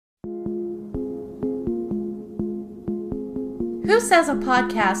Who says a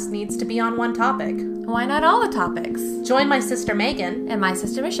podcast needs to be on one topic? Why not all the topics? Join my sister Megan And my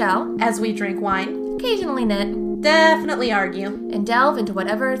sister Michelle as we drink wine, occasionally knit, definitely argue, and delve into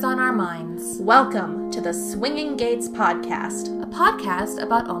whatever is on our minds. Welcome to the Swinging Gates Podcast, A podcast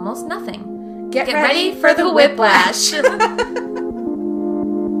about almost nothing. Get ready for the Whiplash!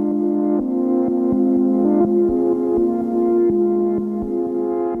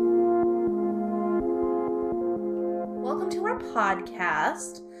 Welcome to our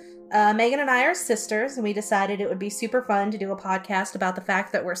podcast. Megan and I are sisters, and we decided it would be super fun to do a podcast about the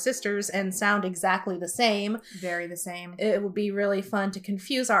fact that we're sisters and sound exactly the same. Very the same. It would be really fun to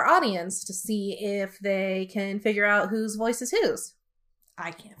confuse our audience to see if they can figure out whose voice is whose.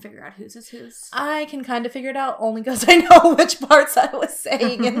 I can't figure out whose is whose. I can kind of figure it out only because I know which parts I was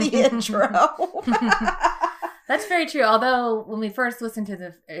saying in the intro. That's very true. Although, when we first listened to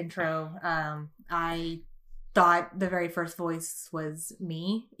the intro, I thought the very first voice was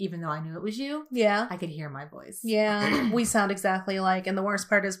me, even though I knew it was you. Yeah. I could hear my voice. Yeah. We sound exactly alike. And the worst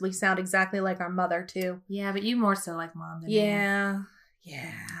part is we sound exactly like our mother, too. Yeah, but you more so like mom than me. Yeah.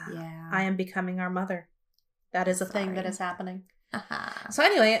 Yeah. I am becoming our mother. That is a thing that is happening. So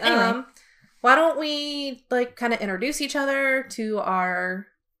anyway, why don't we kind of introduce each other to our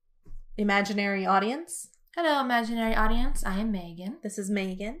imaginary audience? Hello, imaginary audience. I am Megan. This is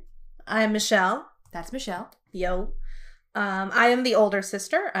Megan. I am Michelle. That's Michelle. Yo. I am the older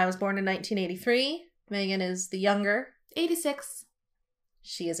sister. I was born in 1983. Megan is the younger. 86.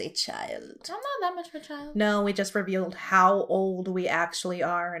 She is a child. I'm not that much of a child. No, we just revealed how old we actually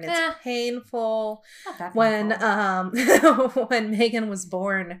are, and it's painful. Not that painful. When Megan was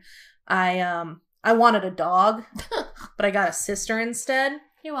born, I wanted a dog, but I got a sister instead.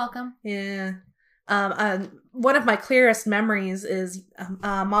 You're welcome. Yeah. One of my clearest memories is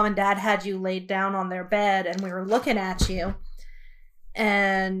mom and dad had you laid down on their bed and we were looking at you,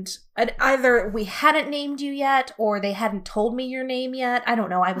 and either we hadn't named you yet or they hadn't told me your name yet. I don't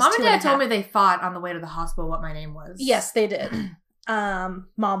know. I was Mom and Dad told me they fought on the way to the hospital what my name was. Yes, they did. Mom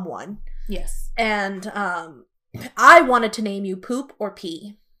won. Yes. And I wanted to name you Poop or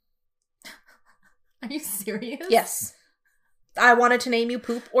Pee. Are you serious? Yes. I wanted to name you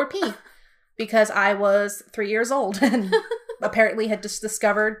Poop or Pee. Because I was 3 years old and apparently had just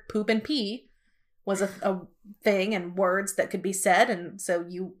discovered poop and pee was a thing and words that could be said. And so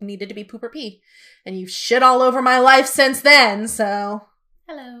you needed to be poop or pee. And you've shit all over my life since then. So.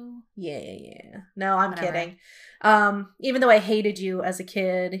 Hello. Yeah. No, I'm Whatever. kidding. Even though I hated you as a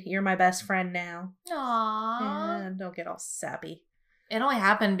kid, you're my best friend now. Aww. And don't get all sappy. It only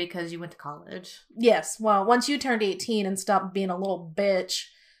happened because you went to college. Yes. Well, once you turned 18 and stopped being a little bitch.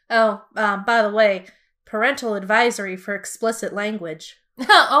 Oh, by the way, parental advisory for explicit language.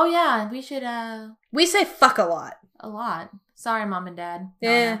 Oh, yeah. We should, We say fuck a lot. A lot. Sorry, Mom and Dad.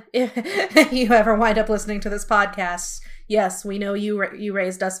 Yeah. If you ever wind up listening to this podcast, yes, we know you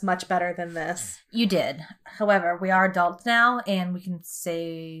raised us much better than this. You did. However, we are adults now, and we can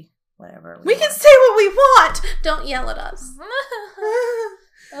say whatever We can say what we want! Don't yell at us.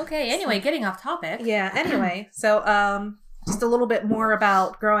 Okay, anyway, getting off topic. Yeah, anyway. So, just a little bit more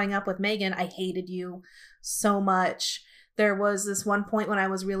about growing up with Megan. I hated you so much. There was this one point when I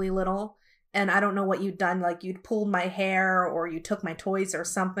was really little, and I don't know what you'd done. Like, you'd pulled my hair, or you took my toys or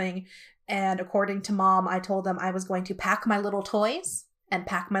something. And according to Mom, I told them I was going to pack my little toys and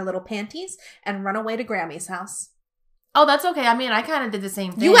pack my little panties and run away to Grammy's house. Oh, that's okay. I mean, I kind of did the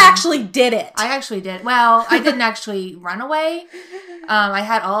same thing. You actually did it. I actually did. Well, I didn't actually run away. I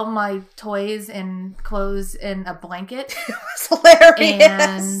had all of my toys and clothes in a blanket. It was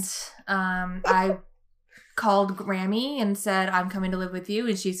hilarious. And I called Grammy and said, I'm coming to live with you.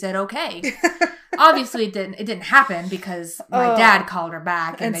 And she said, okay. Obviously, it didn't happen because my dad called her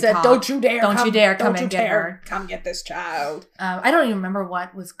back and they said, talked. Don't you dare come and get her. Come get this child. I don't even remember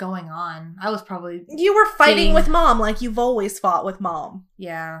what was going on. I was probably... You were fighting with Mom like you've always fought with Mom.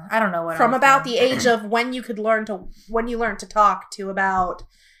 Yeah, I don't know what. From about the age of when you learned to talk to about,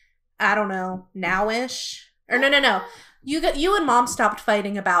 I don't know, now-ish? Or no. You and Mom stopped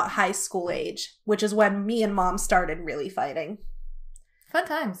fighting about high school age, which is when me and Mom started really fighting. Fun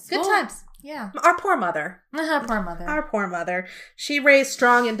times. Good times. Yeah. Our poor mother. Poor mother. Our poor mother. She raised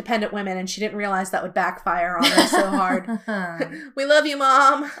strong, independent women, and she didn't realize that would backfire on her so hard. We love you,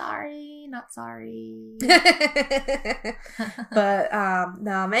 Mom. Sorry, not sorry. But,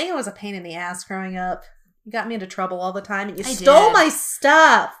 no, Megan was a pain in the ass growing up. You got me into trouble all the time, and you I stole did. my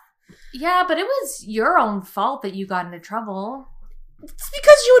stuff. Yeah, but it was your own fault that you got into trouble. It's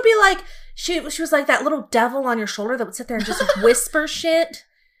because you would be like, she was like that little devil on your shoulder that would sit there and just whisper shit.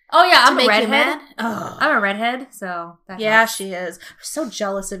 Oh yeah, I'm To a make you redhead. mad? Ugh. I'm a redhead, so that Yeah, helps. she is. I'm so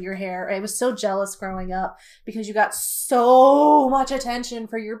jealous of your hair. I was so jealous growing up because you got so much attention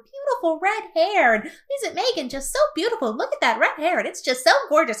for your beautiful red hair. And isn't Megan just so beautiful? Look at that red hair, and it's just so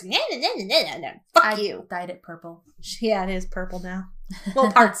gorgeous. Fuck you. Dyed it purple. Yeah, it is purple now.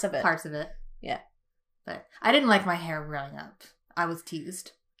 Well, parts of it. Parts of it. Yeah. But I didn't like my hair growing up. I was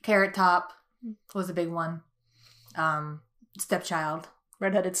teased. Carrot top was a big one. Stepchild.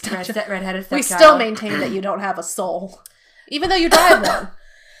 Redheaded stepchild. Redheaded stepchild. We still maintain that you don't have a soul. Even though you drive one.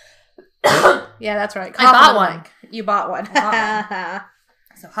 Yeah, that's right. I bought one. You bought one.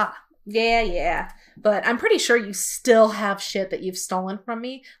 So, ha. Yeah. But I'm pretty sure you still have shit that you've stolen from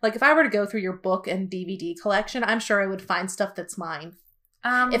me. Like, if I were to go through your book and DVD collection, I'm sure I would find stuff that's mine.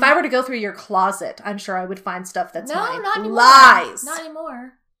 If I were to go through your closet, I'm sure I would find stuff that's mine. No, not anymore. Lies. Not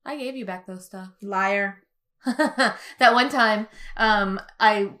anymore. I gave you back those stuff. Liar. That one time,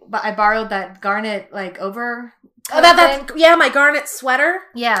 I borrowed that garnet over. Yeah, my garnet sweater.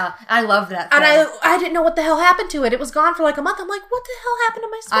 Yeah, I loved that. And thing. I didn't know what the hell happened to it. It was gone for like a month. I'm like, what the hell happened to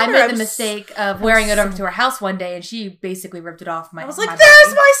my sweater? I made the mistake of wearing it over to her house one day, and she basically ripped it off my. I was like, my "There's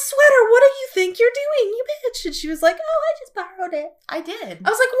body. my sweater. What do you think you're doing, you bitch?" And she was like, "Oh, I just borrowed it." I did. I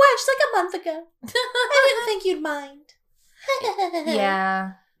was like, "What?" She's like, "A month ago. I didn't think you'd mind."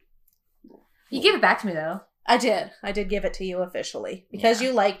 Yeah. You gave it back to me though. I did give it to you officially because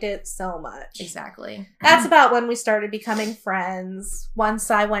you liked it so much. Exactly. That's about when we started becoming friends. Once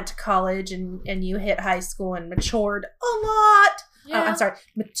I went to college and you hit high school and matured a lot. Yeah. Oh, I'm sorry.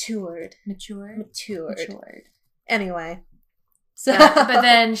 Matured. Anyway. So, yeah, but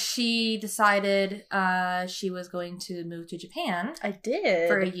then she decided she was going to move to Japan. I did.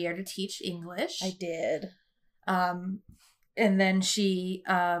 For a year to teach English. I did. And then she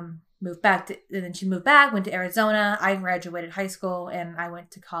moved back. Went to Arizona. I graduated high school, and I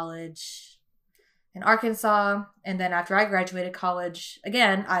went to college in Arkansas. And then after I graduated college,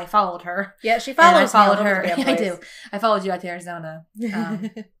 again, I followed her. Yeah, she follows me. Followed her. I do. I followed you out to Arizona. Yeah.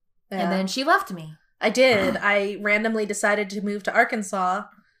 And then she left me. I did. I randomly decided to move to Arkansas,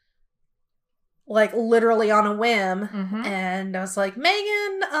 like literally on a whim. Mm-hmm. And I was like,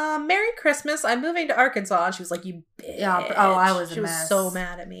 "Megan, Merry Christmas. I'm moving to Arkansas." And she was like, "You bitch." Yeah. Oh, I was She a was mess. so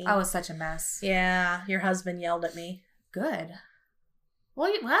mad at me. I was such a mess. Yeah, your husband yelled at me. Good.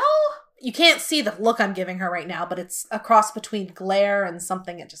 Well, you can't see the look I'm giving her right now, but it's a cross between glare and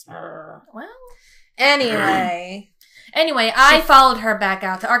something that just... well. Anyway, I followed her back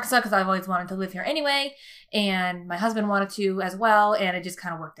out to Arkansas because I've always wanted to live here anyway. And my husband wanted to as well. And it just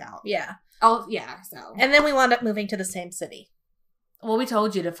kind of worked out. Yeah. Oh, yeah. So. And then we wound up moving to the same city. Well, we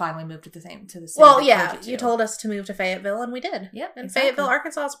told you to finally move to the city. Well, yeah. You told us to move to Fayetteville, and we did. Yep. And exactly. Fayetteville,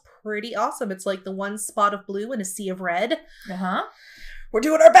 Arkansas is pretty awesome. It's like the one spot of blue in a sea of red. Uh-huh. We're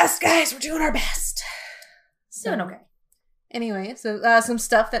doing our best, guys. We're doing our best. Doing okay. Anyway, so some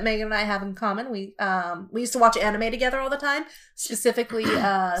stuff that Megan and I have in common. We used to watch anime together all the time. Specifically,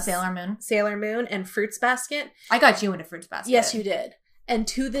 Sailor Moon, and Fruits Basket. I got you into Fruits Basket. Yes, you did. And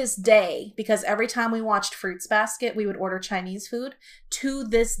to this day, because every time we watched Fruits Basket, we would order Chinese food. To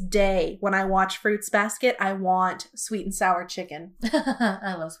this day, when I watch Fruits Basket, I want sweet and sour chicken.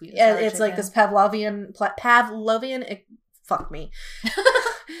 I love sweet and sour chicken. It's like this Pavlovian. Fuck me.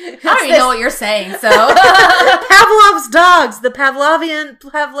 I don't even know what you're saying, so. Pavlov's dogs. The Pavlovian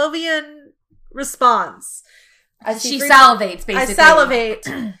response. She salivates, basically. I salivate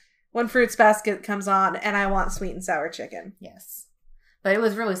when Fruits Basket comes on, and I want sweet and sour chicken. Yes. But it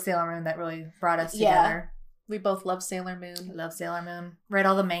was really Sailor Moon that really brought us together. We both love Sailor Moon. I love Sailor Moon. Read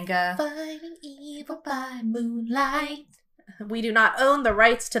all the manga. Fighting evil by moonlight. We do not own the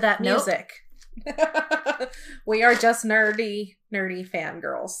rights to that music. We are just nerdy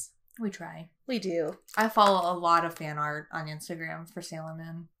fangirls. We try. We do. I follow a lot of fan art on Instagram for Sailor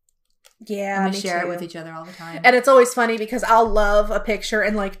Moon. Yeah, and we share it with each other all the time. And it's always funny because I'll love a picture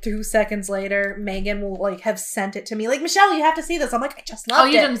and like 2 seconds later, Megan will like have sent it to me. Like, Michelle, you have to see this. I'm like, I just loved it. Oh,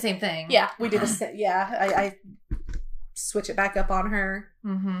 you're doing the same thing. Yeah, we do the same. Yeah, I switch it back up on her.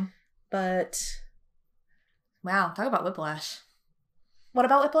 Mm-hmm. But. Wow, talk about Whiplash. What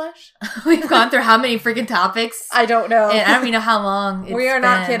about Whiplash? We've gone through how many freaking topics? I don't know. And I don't even know how long we are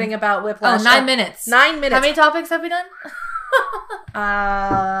not kidding about Whiplash. Oh, 9 minutes. 9 minutes. How many topics have we done?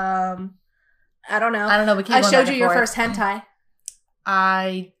 I don't know. I don't know. We keep I showed you your first hentai.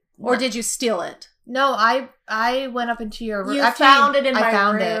 Or did you steal it? No, I went up into your room. You found it in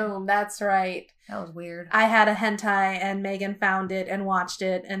my room. That's right. That was weird. I had a hentai and Megan found it and watched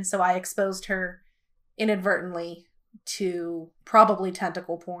it, and so I exposed her inadvertently to probably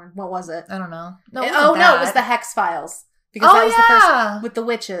tentacle porn. What was it? I don't know. No, it was the Hex Files. Because that was the yeah! first with the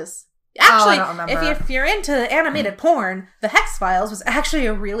witches. I Actually, don't remember. if you're into animated porn, the Hex Files was actually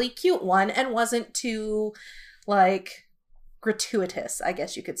a really cute one and wasn't too, like, gratuitous, I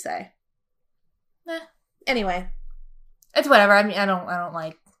guess you could say. Anyway. It's whatever. I mean, I don't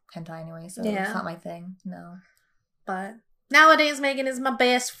like hentai anyway, so Yeah. it's not my thing. No. But nowadays, Megan is my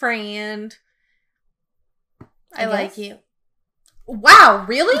best friend. I like you. Wow,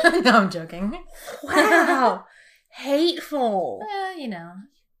 really? No, I'm joking. Wow. Hateful. You know.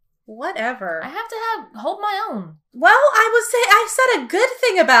 Whatever. I have to hold my own. Well, I said a good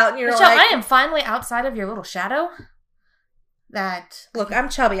thing about you. Michelle, I am finally outside of your little shadow. Look, I'm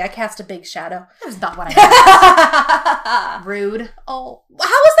chubby. I cast a big shadow. That's not what I meant. Rude. Oh, how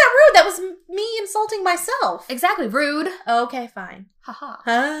was that rude? That was me insulting myself. Exactly, rude. Okay, fine. Haha.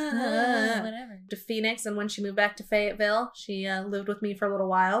 Whatever. To Phoenix, and when she moved back to Fayetteville, she lived with me for a little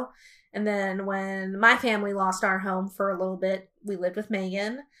while. And then when my family lost our home for a little bit, we lived with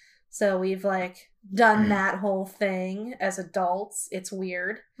Megan. So we've done that whole thing as adults. It's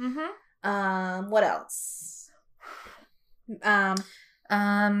weird. Mm-hmm. What else? I'm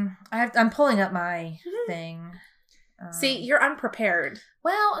pulling up my thing. See, you're unprepared.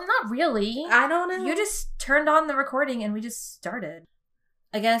 Well, not really. I don't know. You just turned on the recording and we just started.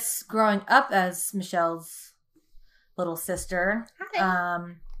 I guess growing up as Michelle's little sister,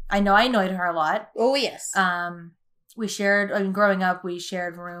 I know I annoyed her a lot. Oh, yes. Growing up, we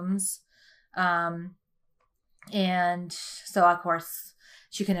shared rooms. And so, of course,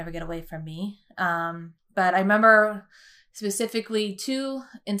 she could never get away from me. But I remember specifically 2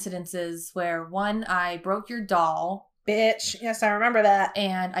 incidences where, one, I broke your doll. Bitch. Yes, I remember that.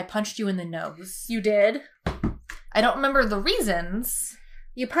 And I punched you in the nose. You did? I don't remember the reasons.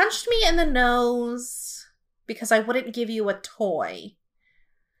 You punched me in the nose because I wouldn't give you a toy.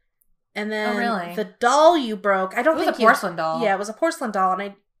 And then really? The doll you broke, I don't think it was a porcelain doll. Yeah, it was a porcelain doll, and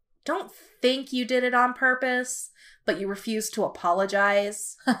I don't think you did it on purpose, but you refused to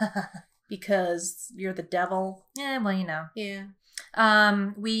apologize because you're the devil. Yeah, well, you know. Yeah.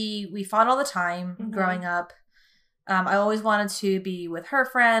 We fought all the time growing up. I always wanted to be with her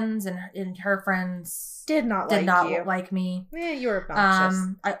friends, and her friends did not like me. Yeah, you were obnoxious.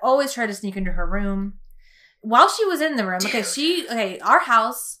 I always tried to sneak into her room while she was in the room. Our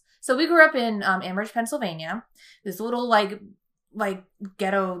house. So we grew up in Ambridge, Pennsylvania. This little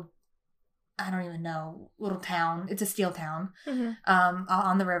ghetto, I don't even know, little town. It's a steel town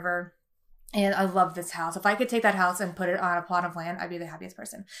on the river. And I love this house. If I could take that house and put it on a plot of land, I'd be the happiest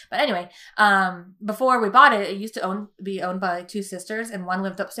person. But anyway, before we bought it, it used to be owned by 2 sisters, and one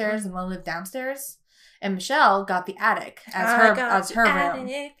lived upstairs and one lived downstairs. And Michelle got the attic as her room.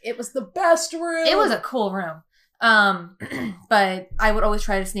 It was the best room. It was a cool room. But I would always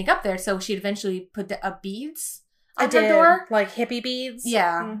try to sneak up there, so she'd eventually put up beads on her door, like hippie beads,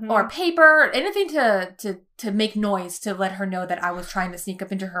 or paper, anything to make noise to let her know that I was trying to sneak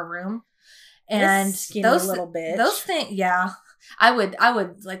up into her room. And those little bitch. Those things, yeah, I would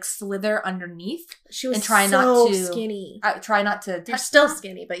slither underneath. She was and try so not to skinny. I try not to. You're still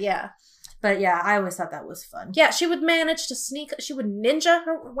skinny, but yeah. But yeah, I always thought that was fun. Yeah, she would manage to she would ninja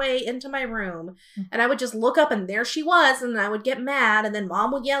her way into my room, and I would just look up and there she was, and I would get mad, and then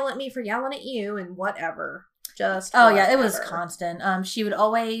Mom would yell at me for yelling at you, and whatever. Yeah, it was constant. She would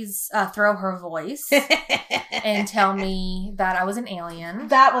always throw her voice and tell me that I was an alien.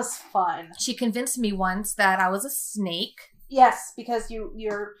 That was fun. She convinced me once that I was a snake. Yes, because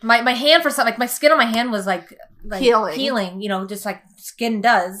you're my hand for something, my skin on my hand was like peeling, just like skin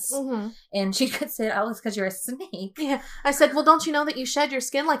does. And she could say, "Oh, it's because you're a snake." Yeah, I said, "Well, don't you know that you shed your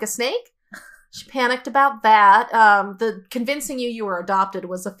skin like a snake?" She panicked about that. The convincing you were adopted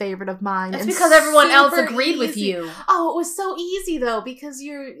was a favorite of mine. It's because everyone else agreed with you. Oh, it was so easy though because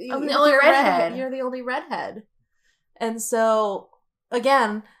I'm the only redhead. You're the only redhead, and so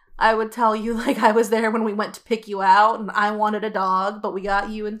again. I would tell you I was there when we went to pick you out and I wanted a dog, but we got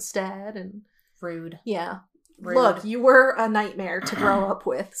you instead. And rude. Yeah. Rude. Look, you were a nightmare to grow up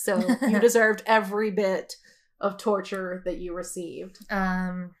with, so you deserved every bit of torture that you received.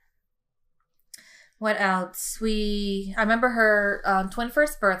 What else? I remember her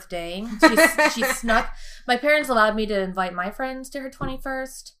 21st birthday. She snuck. My parents allowed me to invite my friends to her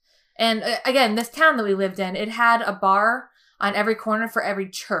 21st. And again, this town that we lived in, it had a bar on every corner for every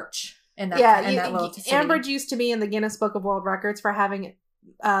church in that little city. Ambridge used to be in the Guinness Book of World Records for having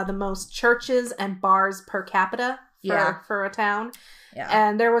the most churches and bars per capita for a town. Yeah.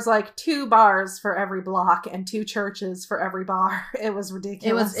 And there was 2 bars for every block and 2 churches for every bar. It was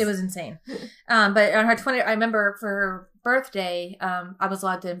ridiculous. It was insane. But on her I remember for her birthday, I was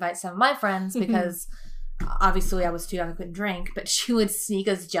allowed to invite some of my friends because obviously I was too young, I couldn't drink, but she would sneak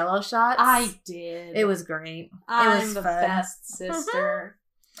us Jello shots. I did. It was great. I'm it was the fun. best sister.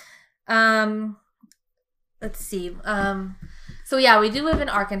 Let's see. So yeah, we do live in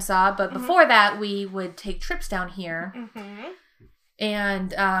Arkansas, but before that, we would take trips down here. Mm-hmm.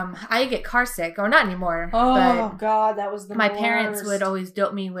 And I get car sick, or not anymore. Oh, God, that was my parents would always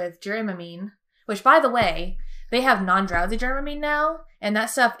dope me with Dramamine, which, by the way, they have non-drowsy Dramamine now, and that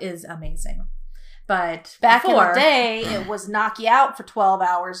stuff is amazing. But back in the day, it was knock you out for 12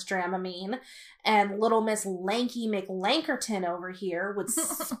 hours Dramamine, and little Miss Lanky McLankerton over here would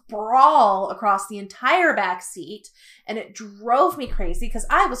sprawl across the entire back seat, and it drove me crazy because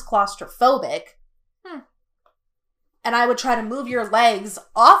I was claustrophobic. And I would try to move your legs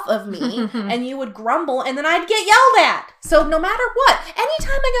off of me, and you would grumble, and then I'd get yelled at. So no matter what,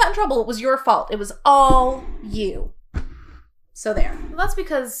 anytime I got in trouble, it was your fault. It was all you. So there. Well, that's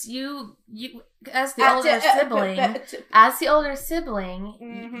because you as the older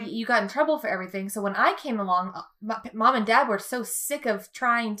sibling, you got in trouble for everything. So when I came along, mom and dad were so sick of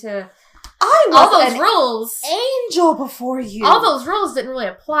trying to. I was all those rules, angel before you. All those rules didn't really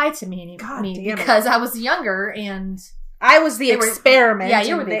apply to me because I was younger and I was the experiment. Yeah,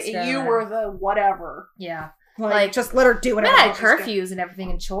 you were the experiment. You were the whatever. Yeah, like just let her do whatever. I had curfews and everything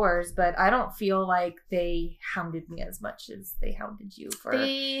and chores, but I don't feel like they hounded me as much as they hounded you.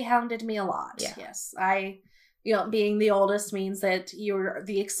 They hounded me a lot. Yeah. Yes, being the oldest means that you're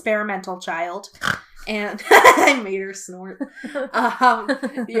the experimental child. And I made her snort.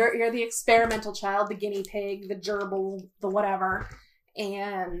 You're the experimental child, the guinea pig, the gerbil, the whatever.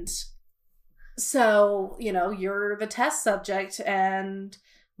 And so, you're the test subject, and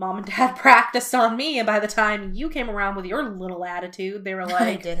mom and dad practiced on me. And by the time you came around with your little attitude, they were like,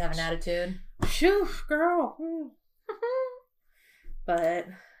 I did have an attitude. Phew, girl. But,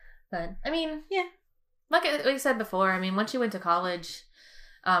 I mean, yeah. Like we said before, I mean, once you went to college,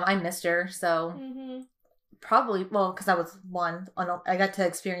 I missed her, so probably, because I was one, I got to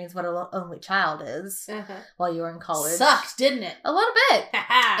experience what an only child is while you were in college. Sucked, didn't it? A little bit.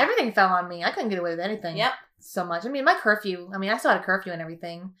 Everything fell on me. I couldn't get away with anything. Yep. So much. I mean, my curfew, I still had a curfew and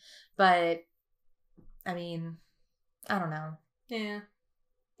everything, but, I mean, I don't know. Yeah.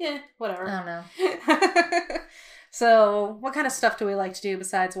 Yeah, whatever. I don't know. So, what kind of stuff do we like to do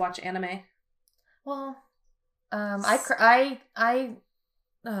besides watch anime? Well, oh,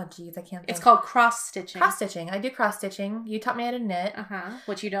 geez, I can't think. It's called cross-stitching. Cross-stitching. I do cross-stitching. You taught me how to knit.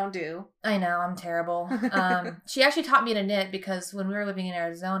 Which you don't do. I know, I'm terrible. She actually taught me to knit because when we were living in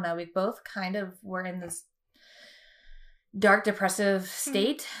Arizona, we both kind of were in this dark, depressive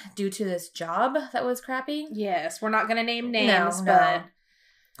state due to this job that was crappy. Yes, we're not going to name names, but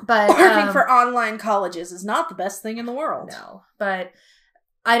working for online colleges is not the best thing in the world. No, but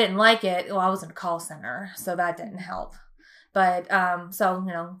I didn't like it. Well, I was in a call center, so that didn't help. But,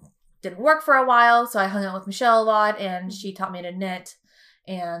 didn't work for a while, so I hung out with Michelle a lot, and she taught me to knit,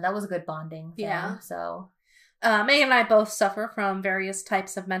 and that was a good bonding thing. Yeah. So, Megan and I both suffer from various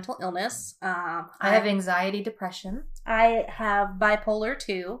types of mental illness. I have anxiety, depression. I have bipolar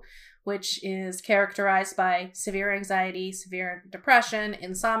 2, which is characterized by severe anxiety, severe depression,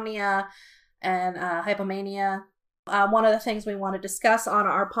 insomnia, and hypomania. One of the things we want to discuss on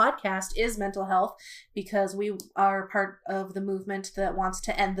our podcast is mental health, because we are part of the movement that wants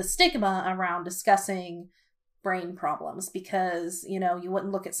to end the stigma around discussing brain problems, because, you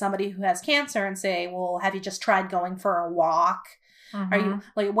wouldn't look at somebody who has cancer and say, well, have you just tried going for a walk? Are you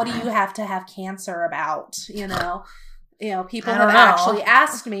what do you have to have cancer about? People have actually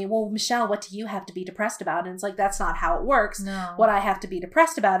asked me, well, Michelle, what do you have to be depressed about? And it's like, that's not how it works. No. What I have to be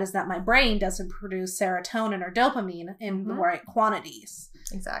depressed about is that my brain doesn't produce serotonin or dopamine in the right quantities.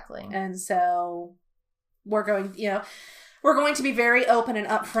 Exactly. And so we're going to be very open and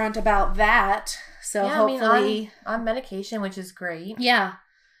upfront about that. So hopefully I'm on medication, which is great. Yeah.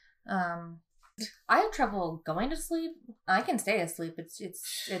 I have trouble going to sleep. I can stay asleep.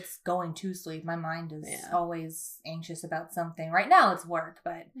 It's going to sleep. My mind is always anxious about something. Right now it's work,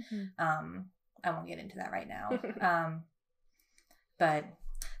 but I won't get into that right now. But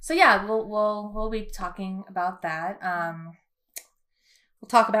so yeah, we'll be talking about that. We'll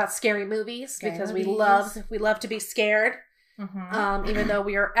talk about scary movies because we love to be scared. Even though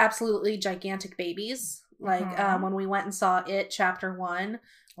we are absolutely gigantic babies. Like when we went and saw It Chapter 1,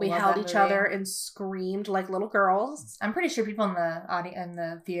 we held each other and screamed like little girls. I'm pretty sure people in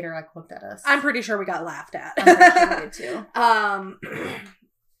the theater looked at us. I'm pretty sure we got laughed at. I'm pretty sure we did too.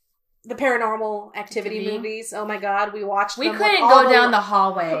 the Paranormal Activity movies. Oh my God, we watched them. We couldn't go down the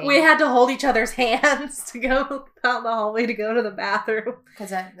hallway. We had to hold each other's hands to go down the hallway to go to the bathroom. Because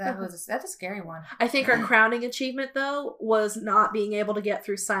that's a scary one. I think our crowning achievement, though, was not being able to get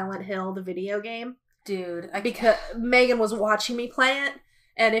through Silent Hill, the video game. Dude. Because Megan was watching me play it,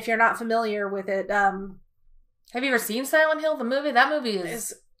 and if you're not familiar with it... have you ever seen Silent Hill, the movie? That movie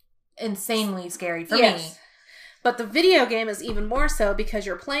is insanely scary for me. But the video game is even more so because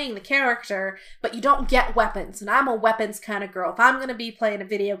you're playing the character, but you don't get weapons. And I'm a weapons kind of girl. If I'm going to be playing a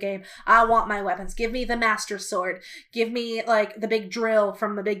video game, I want my weapons. Give me the Master Sword. Give me, like, the big drill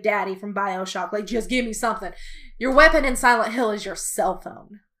from the Big Daddy from BioShock. Like, just give me something. Your weapon in Silent Hill is your cell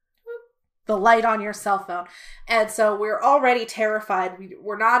phone. The light on your cell phone. And so we're already terrified.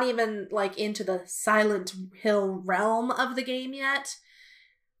 We're not even, like, into the Silent Hill realm of the game yet.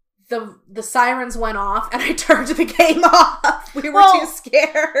 The sirens went off, and I turned the game off. We were too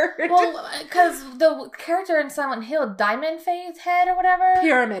scared. Well, because the character in Silent Hill, Diamond Face Head or whatever?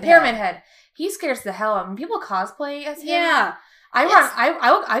 Pyramid Head. He scares the hell out of me. People cosplay as him. Yeah.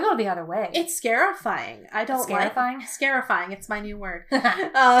 I go the other way. It's scarifying. I don't scarifying? like scarifying. It's my new word.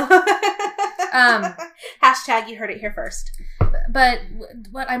 Hashtag you heard it here first. But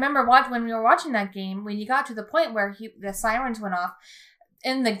what I remember when we were watching that game, when you got to the point where the sirens went off,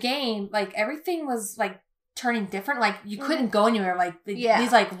 in the game, like, everything was, like, turning different. Like, you couldn't go anywhere. Like,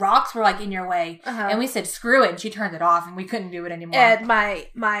 these, like, rocks were, like, in your way. And we said, screw it. And she turned it off, and we couldn't do it anymore. And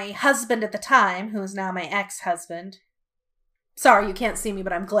my husband at the time, who is now my ex-husband... Sorry, you can't see me,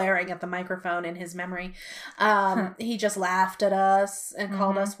 but I'm glaring at the microphone in his memory. He just laughed at us and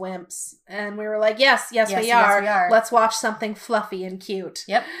called us wimps. And we were like, yes, we are. Let's watch something fluffy and cute.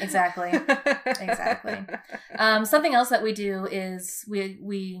 Yep, exactly. Exactly. Something else that we do is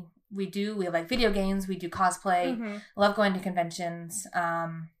we like video games, we do cosplay, love going to conventions.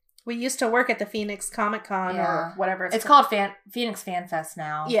 We used to work at the Phoenix Comic Con or whatever it's called. Phoenix Fan Fest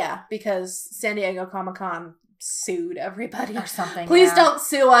now. Yeah, because San Diego Comic Con sued everybody or something. Please don't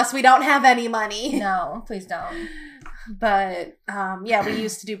sue us. We don't have any money. No, please don't. But we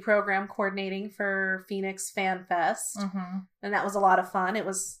used to do program coordinating for Phoenix Fan Fest, and that was a lot of fun. It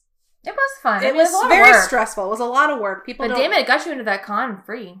was fun. It was very stressful. It was a lot of work. But damn it got you into that con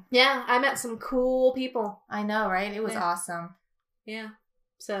free. Yeah, I met some cool people. I know, right? It was awesome. Yeah.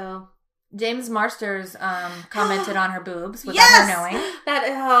 So James Marsters commented on her boobs without her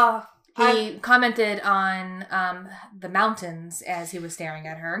knowing. He commented on the mountains as he was staring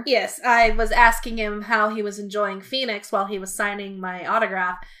at her. Yes, I was asking him how he was enjoying Phoenix while he was signing my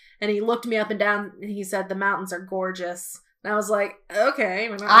autograph, and he looked me up and down, and he said, the mountains are gorgeous. And I was like, okay.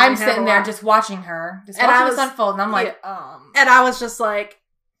 I'm sitting there just watching her, watching this unfold, and I'm like, And I was just like,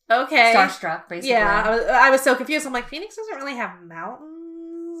 okay. Starstruck, basically. Yeah, I was so confused. I'm like, Phoenix doesn't really have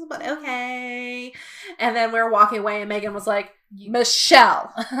mountains, but okay. And then we were walking away, and Megan was like,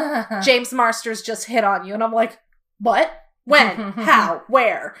 Michelle, James Marsters just hit on you. And I'm like, what? When? How?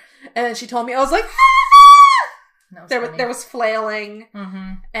 Where? And then she told me, I was like, there was flailing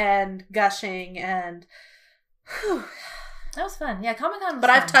and gushing and that was fun. Yeah, Comic-Con was But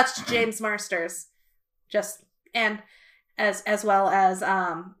fun. I've touched James Marsters and as well as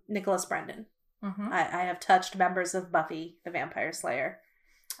Nicholas Brendan. I have touched members of Buffy the Vampire Slayer.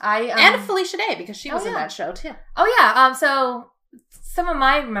 And Felicia Day, because she was in that show, too. Oh, yeah. So, some of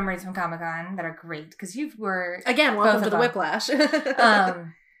my memories from Comic-Con that are great, because you were... Again, welcome to the Whiplash.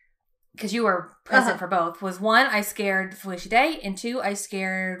 Because you were present for both. Was one, I scared Felicia Day, and two, I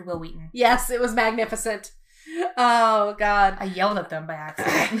scared Will Wheaton. Yes, it was magnificent. Oh, God. I yelled at them by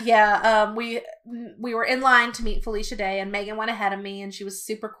accident. Yeah, we were in line to meet Felicia Day, and Megan went ahead of me, and she was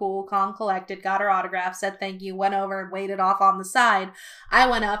super cool, calm, collected, got her autograph, said thank you, went over and waited off on the side. I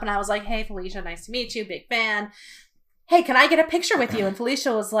went up, and I was like, hey, Felicia, nice to meet you, big fan. Hey, can I get a picture with you? And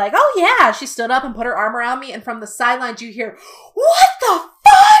Felicia was like, oh, yeah. She stood up and put her arm around me, and from the sidelines, you hear, what the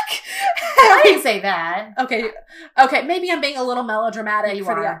fuck? I didn't say that. Okay, maybe I'm being a little melodramatic. You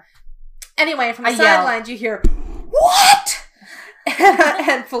are. Anyway, from the sidelines, you hear, what?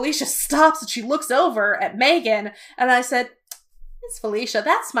 And Felicia stops and she looks over at Megan. And I said, it's Felicia.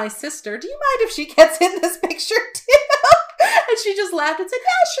 That's my sister. Do you mind if she gets in this picture too? And she just laughed and said,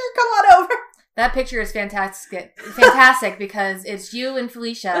 yeah, sure. Come on over. That picture is fantastic because it's you and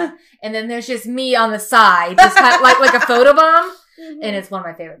Felicia. And then there's just me on the side, just like a photobomb. And it's one of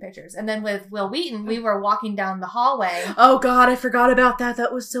my favorite pictures. And then with Will Wheaton, we were walking down the hallway. Oh, God, I forgot about that.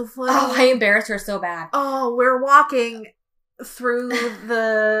 That was so funny. Oh, I embarrassed her so bad. Oh, we're walking through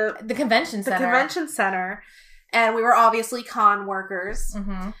the convention center. The convention center. And we were obviously con workers.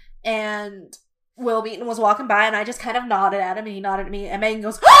 And Will Wheaton was walking by, and I just kind of nodded at him, and he nodded at me, and Megan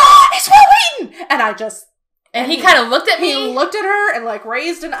goes, "Oh, it's Will Wheaton!" And I just... And he kind of looked at me. He looked at her and, like,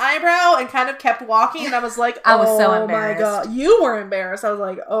 raised an eyebrow and kind of kept walking, and I was like, I was so oh my embarrassed. God. You were embarrassed. I was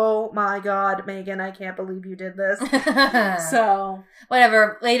like, oh my God, Megan, I can't believe you did this. So...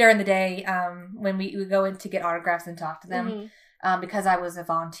 Whatever. Later in the day, when we go in to get autographs and talk to them, because I was a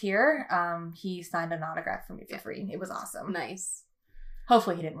volunteer, he signed an autograph for me for free. It was awesome. Nice.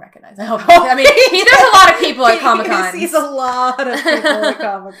 Hopefully he didn't recognize. I hope. I mean, there's a lot of people at Comic-Con. He sees a lot of people at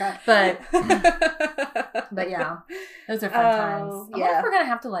Comic-Con. But yeah, those are fun times. I wonder if we're gonna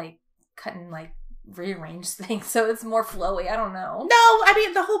have to like cut and like rearrange things so it's more flowy. I don't know. No, I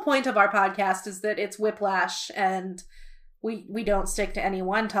mean the whole point of our podcast is that it's Whiplash, and we don't stick to any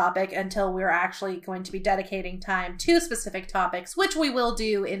one topic until we're actually going to be dedicating time to specific topics, which we will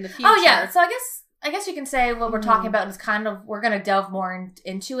do in the future. Oh yeah, so I guess you can say what we're talking about is kind of, we're going to delve more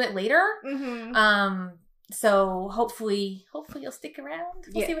into it later. So hopefully you'll stick around.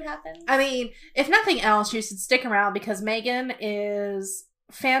 We'll see what happens. I mean, if nothing else, you should stick around because Megan is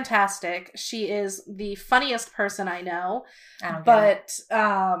fantastic. She is the funniest person I know. I don't get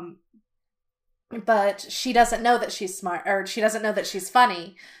it. But she doesn't know that she's smart, or she doesn't know that she's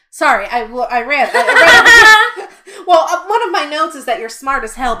funny. Sorry, I read. Well, one of my notes is that you're smart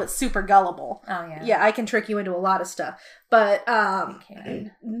as hell, but super gullible. Oh, yeah. Yeah, I can trick you into a lot of stuff. But,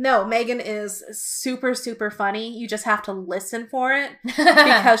 no, Megan is super, super funny. You just have to listen for it.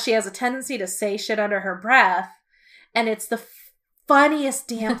 Because she has a tendency to say shit under her breath. And it's the funniest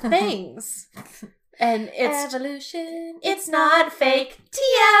damn things. And it's... Evolution. It's not fake.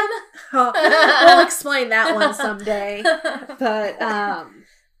 TM. We'll explain that one someday. But, I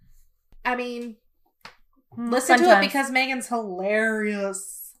mean... Listen to it because Megan's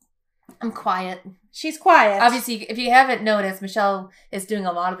hilarious. I'm quiet. She's quiet. Obviously, if you haven't noticed, Michelle is doing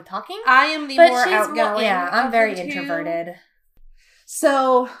a lot of the talking. I am the more outgoing. I'm very introverted.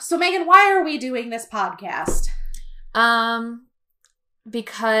 So Megan, why are we doing this podcast?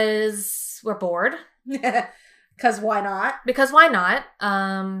 Because we're bored. Because why not? Because why not?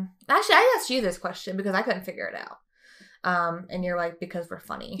 Actually, I asked you this question because I couldn't figure it out. And you're like, because we're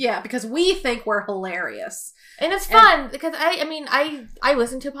funny. Yeah, because we think we're hilarious. And it's fun because I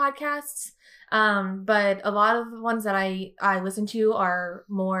listen to podcasts, but a lot of the ones that I listen to are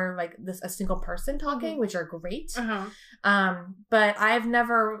more like a single person talking, which are great. But I've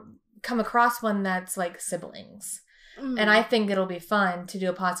never come across one that's like siblings. And I think it'll be fun to do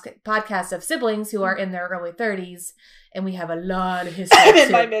a podcast of siblings who are in their early 30s, and we have a lot of history. I'm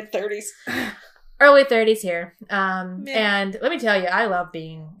in my mid-30s. Early 30s here. And let me tell you, I love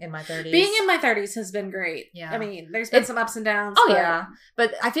being in my 30s. Being in my 30s has been great. Yeah. I mean, there's been some ups and downs. Oh, yeah.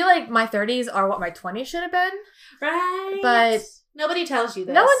 But I feel like my 30s are what my 20s should have been. Right. But nobody tells you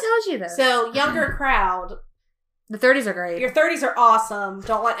this. No one tells you this. So, younger crowd. The 30s are great. Your 30s are awesome.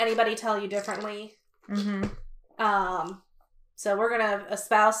 Don't let anybody tell you differently. So we're gonna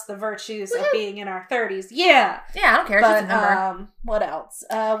espouse the virtues of being in our 30s. Yeah. Yeah, I don't care. It's just a number. What else?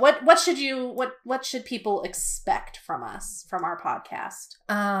 What should people expect from us, from our podcast?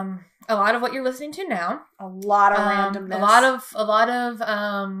 A lot of what you're listening to now. A lot of randomness. A lot of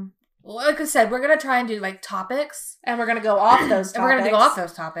like I said, we're gonna try and do like topics. And we're gonna go off those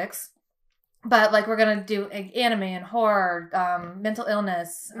topics. But like we're gonna do anime and horror, mental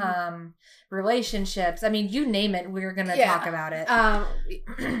illness, relationships. I mean, you name it, we're gonna talk about it.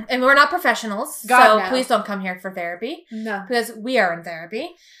 And we're not professionals, please don't come here for therapy. No, because we are in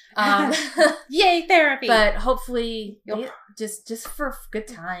therapy. Yay, therapy! But hopefully, just for a good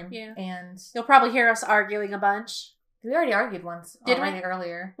time. Yeah, and you'll probably hear us arguing a bunch. We already argued once. Did we?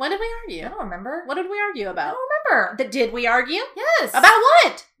 Earlier. When did we argue? I don't remember. What did we argue about? I don't remember. Did we argue? Yes. About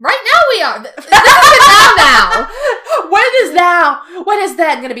what? Right now we are. Now. When is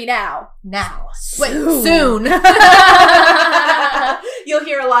that going to be now? Now. Soon. You'll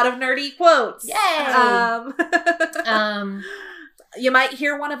hear a lot of nerdy quotes. Yay. You might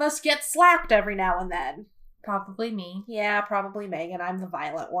hear one of us get slapped every now and then. Probably me. Yeah, probably Megan. I'm the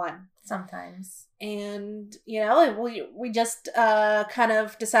violent one. Sometimes. And, we just kind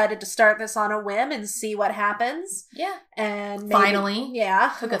of decided to start this on a whim and see what happens. Yeah. And maybe, finally.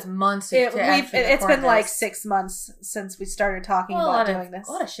 Yeah. Took us months it's been like 6 months since we started talking about doing this.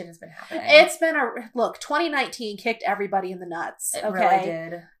 A lot of shit has been happening. It's been 2019 kicked everybody in the nuts. It really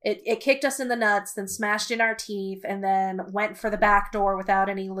did. It kicked us in the nuts, then smashed in our teeth, and then went for the back door without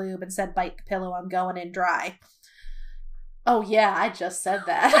any lube and said, "Bite the pillow, I'm going in dry." Oh, yeah, I just said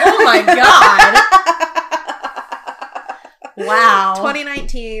that. Oh, my God. Wow.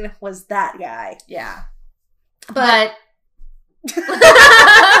 2019 was that guy. Yeah. But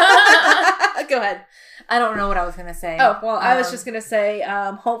Go ahead. I don't know what I was going to say. Oh, well, I was just going to say,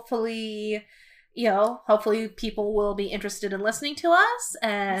 hopefully, hopefully people will be interested in listening to us,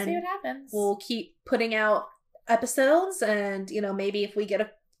 and we'll see what happens. We'll keep putting out episodes, and, maybe if we get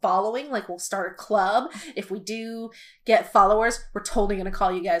a following, like, we'll start a club. If we do get followers, we're totally going to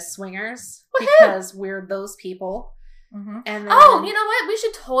call you guys swingers. Woo-hoo! Because we're those people. Mm-hmm. And then, you know what? We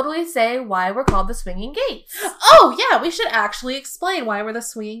should totally say why we're called the Swinging Gates. Oh, yeah, we should actually explain why we're the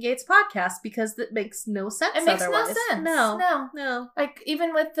Swinging Gates podcast, because it makes no sense otherwise. It makes no sense. No. Like,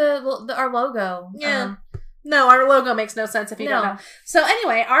 even with our logo. Yeah. No, our logo makes no sense if you don't know. So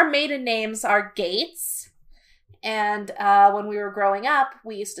anyway, our maiden names are Gates. And when we were growing up,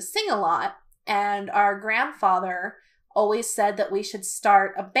 we used to sing a lot. And our grandfather always said that we should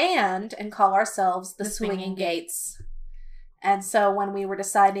start a band and call ourselves the Swinging Gates. And so when we were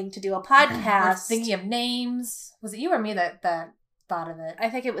deciding to do a podcast... We're thinking of names. Was it you or me that thought of it? I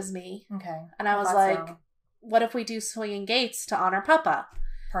think it was me. Okay. And I was like, what if we do Swinging Gates to honor Papa?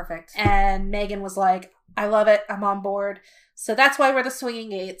 Perfect. And Megan was like, I love it. I'm on board. So that's why we're the Swinging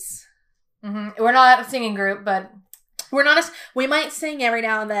Gates. Mm-hmm. We're not a singing group, but... We might sing every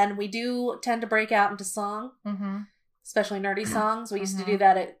now and then. We do tend to break out into song. Mm-hmm. Especially nerdy songs. We used to do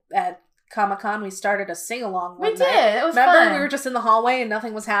that at Comic-Con. We started a sing-along one night. We did. It was Remember, fun. we were just in the hallway and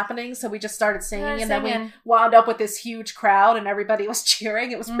nothing was happening, so we just started singing, and then we wound up with this huge crowd, and everybody was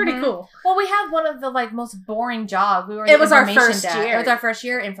cheering. It was pretty cool. Well, we had one of the most boring jobs. It was our first year. It was our first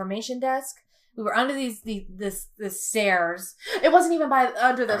year, information desk. We were under the stairs. It wasn't even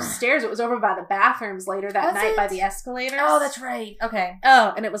under the stairs. It was over by the bathrooms later that night by the escalators. Oh, that's right. Okay.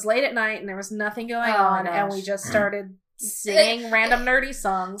 Oh, and it was late at night, and there was nothing going on, and we just started singing random nerdy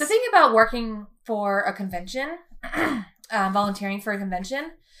songs. The thing about working for a convention, volunteering for a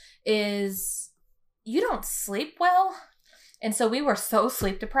convention, is you don't sleep well. And so we were so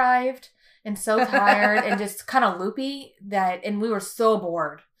sleep deprived and so tired and just kind of loopy and we were so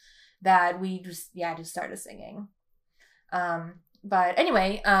bored that we just started singing. But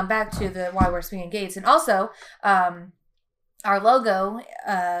anyway, back to why we're Swinging Gates. And also, our logo,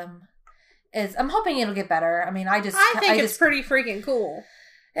 I'm hoping it'll get better. I mean, I think it's pretty freaking cool.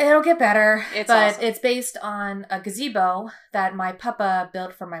 It'll get better. Awesome. It's based on a gazebo that my papa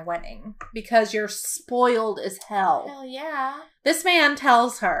built for my wedding. Because you're spoiled as hell. Hell yeah. This man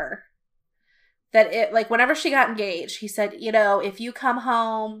tells her that whenever she got engaged, he said, if you come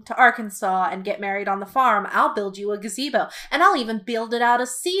home to Arkansas and get married on the farm, I'll build you a gazebo. And I'll even build it out of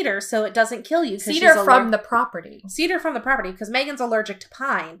cedar so it doesn't kill you. Cedar from the property. Cedar from the property, because Megan's allergic to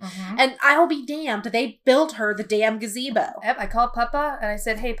pine. Mm-hmm. And I'll be damned, they built her the damn gazebo. Yep, I called Papa and I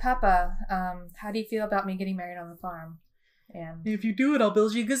said, hey, Papa, how do you feel about me getting married on the farm? And if you do it, I'll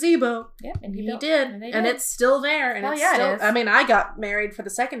build you a gazebo. Yep, and he did. And it's still there. And it is. I mean, I got married for the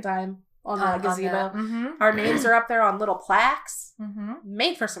second time on the gazebo. Mm-hmm. Our names are up there on little plaques. Mm-hmm.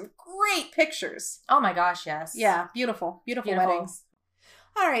 Made for some great pictures. Oh my gosh, yes. Yeah, beautiful weddings.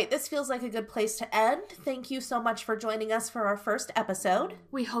 All right, this feels like a good place to end. Thank you so much for joining us for our first episode.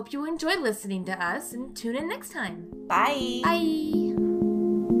 We hope you enjoyed listening to us and tune in next time. Bye. Bye.